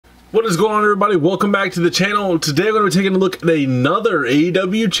What is going on, everybody? Welcome back to the channel. Today we're going to be taking a look at another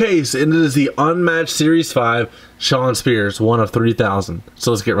AEW chase, and it is the Unmatched Series 5 Shawn Spears, 1 of 3,000.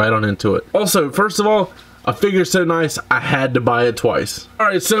 So let's get right on into it. Also, first of all, a figure's so nice, I had to buy it twice.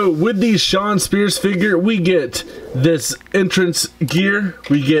 Alright, so with the Shawn Spears figure, we get this entrance gear.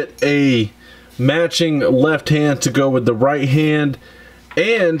 We get a matching left hand to go with the right hand,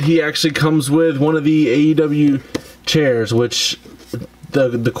 and he actually comes with one of the AEW chairs, which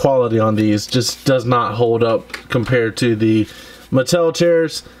the quality on these just does not hold up compared to the Mattel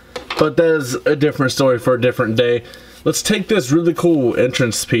chairs, but that is a different story for a different day. Let's take this really cool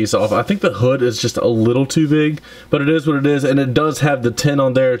entrance piece off. I think the hood is just a little too big, but it is what it is, and it does have the 10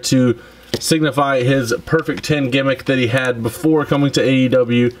 on there to signify his perfect 10 gimmick that he had before coming to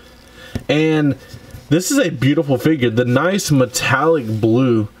AEW. And this is a beautiful figure. The nice metallic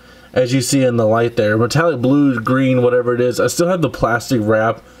blue, as you see in the light there, metallic blue, green, whatever it is. I still have the plastic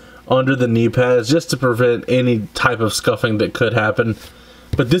wrap under the knee pads just to prevent any type of scuffing that could happen.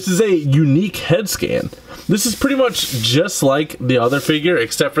 But this is a unique head scan. This is pretty much just like the other figure,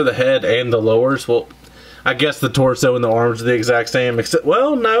 except for the head and the lowers. Well, I guess the torso and the arms are the exact same, except,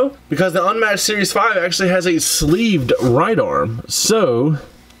 well, no, because the Unmatched Series 5 actually has a sleeved right arm. So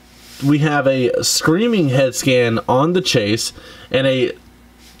we have a screaming head scan on the chase and a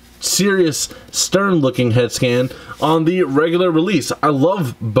serious stern looking head scan on the regular release. I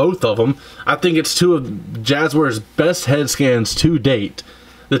love both of them. I think it's two of Jazzware's best head scans to date.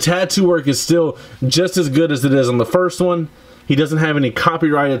 The tattoo work is still just as good as it is on the first one. He doesn't have any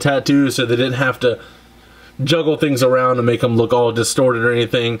copyrighted tattoos, so they didn't have to juggle things around to make them look all distorted or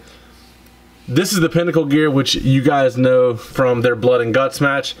anything. This is the Pinnacle gear, which you guys know from their Blood and Guts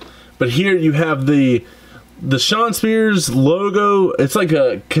match, but here you have the Shawn Spears logo. It's like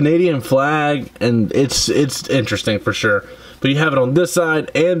a Canadian flag, and it's interesting for sure. But you have it on this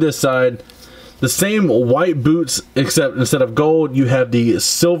side and this side. The same white boots, except instead of gold, you have the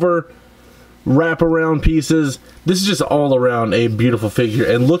silver wraparound pieces. This is just all around a beautiful figure,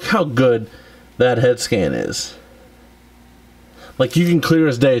 and look how good that head scan is. Like, you can clear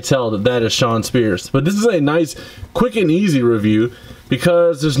as day tell that that is Shawn Spears. But this is a nice, quick and easy review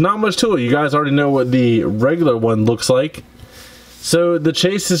because there's not much to it. You guys already know what the regular one looks like. So the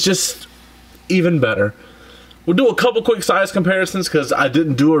chase is just even better. We'll do a couple quick size comparisons because I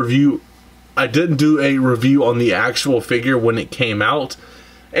didn't do a review. I didn't do a review on the actual figure when it came out.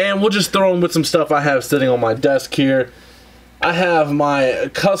 And we'll just throw in with some stuff I have sitting on my desk here. I have my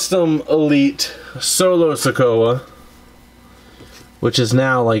custom Elite Solo Sokoa, which is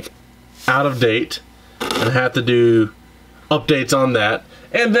now like out of date, and I have to do updates on that.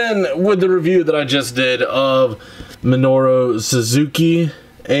 And then with the review that I just did of Minoru Suzuki,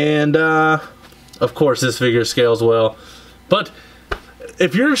 and of course this figure scales well. But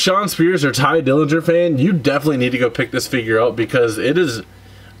if you're a Shawn Spears or Ty Dillinger fan, you definitely need to go pick this figure up because it is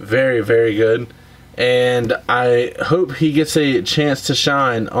very, very good. And I hope he gets a chance to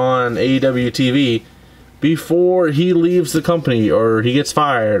shine on AEW TV before he leaves the company or he gets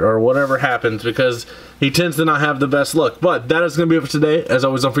fired or whatever happens, because he tends to not have the best luck. But that is going to be it for today. As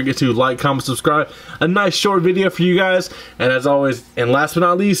always, don't forget to like, comment, subscribe. A nice short video for you guys. And as always, and last but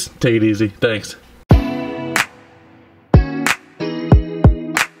not least, take it easy. Thanks.